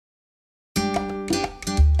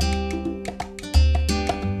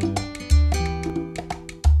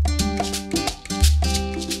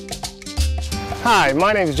Hi,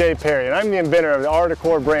 my name is Jay Perry and I'm the inventor of the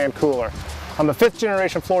Arcticor brand cooler. I'm a 5th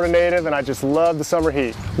generation Florida native and I just love the summer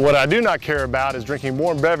heat. What I do not care about is drinking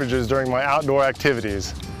warm beverages during my outdoor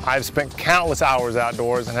activities. I've spent countless hours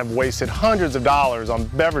outdoors and have wasted hundreds of dollars on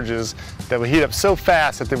beverages that would heat up so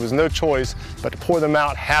fast that there was no choice but to pour them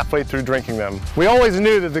out halfway through drinking them. We always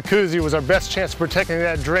knew that the koozie was our best chance of protecting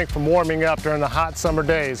that drink from warming up during the hot summer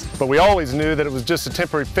days, but we always knew that it was just a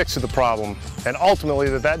temporary fix to the problem, and ultimately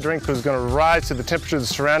that drink was going to rise to the temperature of the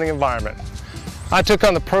surrounding environment. I took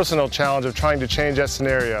on the personal challenge of trying to change that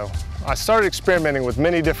scenario. I started experimenting with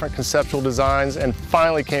many different conceptual designs and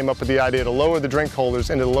finally came up with the idea to lower the drink holders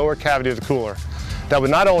into the lower cavity of the cooler. That would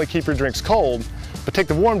not only keep your drinks cold, but take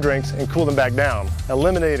the warm drinks and cool them back down,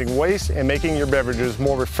 eliminating waste and making your beverages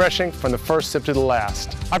more refreshing from the first sip to the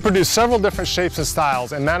last. I produced several different shapes and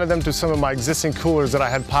styles and mounted them to some of my existing coolers that I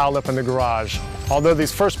had piled up in the garage. Although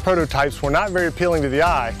these first prototypes were not very appealing to the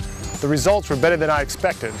eye, the results were better than I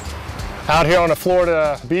expected. Out here on a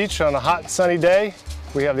Florida beach on a hot sunny day,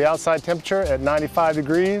 we have the outside temperature at 95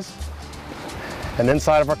 degrees, and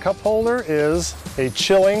inside of our cup holder is a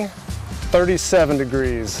chilling 37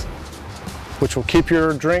 degrees, which will keep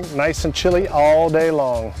your drink nice and chilly all day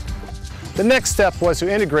long. The next step was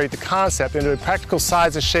to integrate the concept into a practical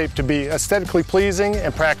size and shape to be aesthetically pleasing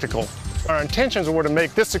and practical. Our intentions were to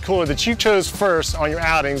make this the cooler that you chose first on your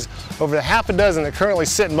outings over the half a dozen that currently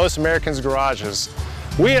sit in most Americans' garages.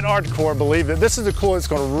 We at Arcticor believe that this is a cooler that's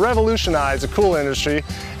going to revolutionize the cooler industry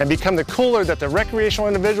and become the cooler that the recreational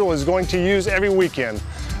individual is going to use every weekend.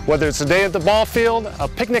 Whether it's a day at the ball field, a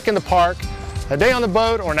picnic in the park, a day on the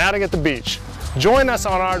boat, or an outing at the beach. Join us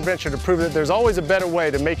on our adventure to prove that there's always a better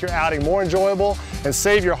way to make your outing more enjoyable and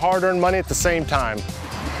save your hard-earned money at the same time.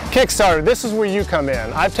 Kickstarter, this is where you come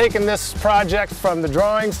in. I've taken this project from the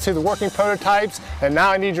drawings to the working prototypes, and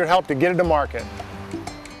now I need your help to get it to market.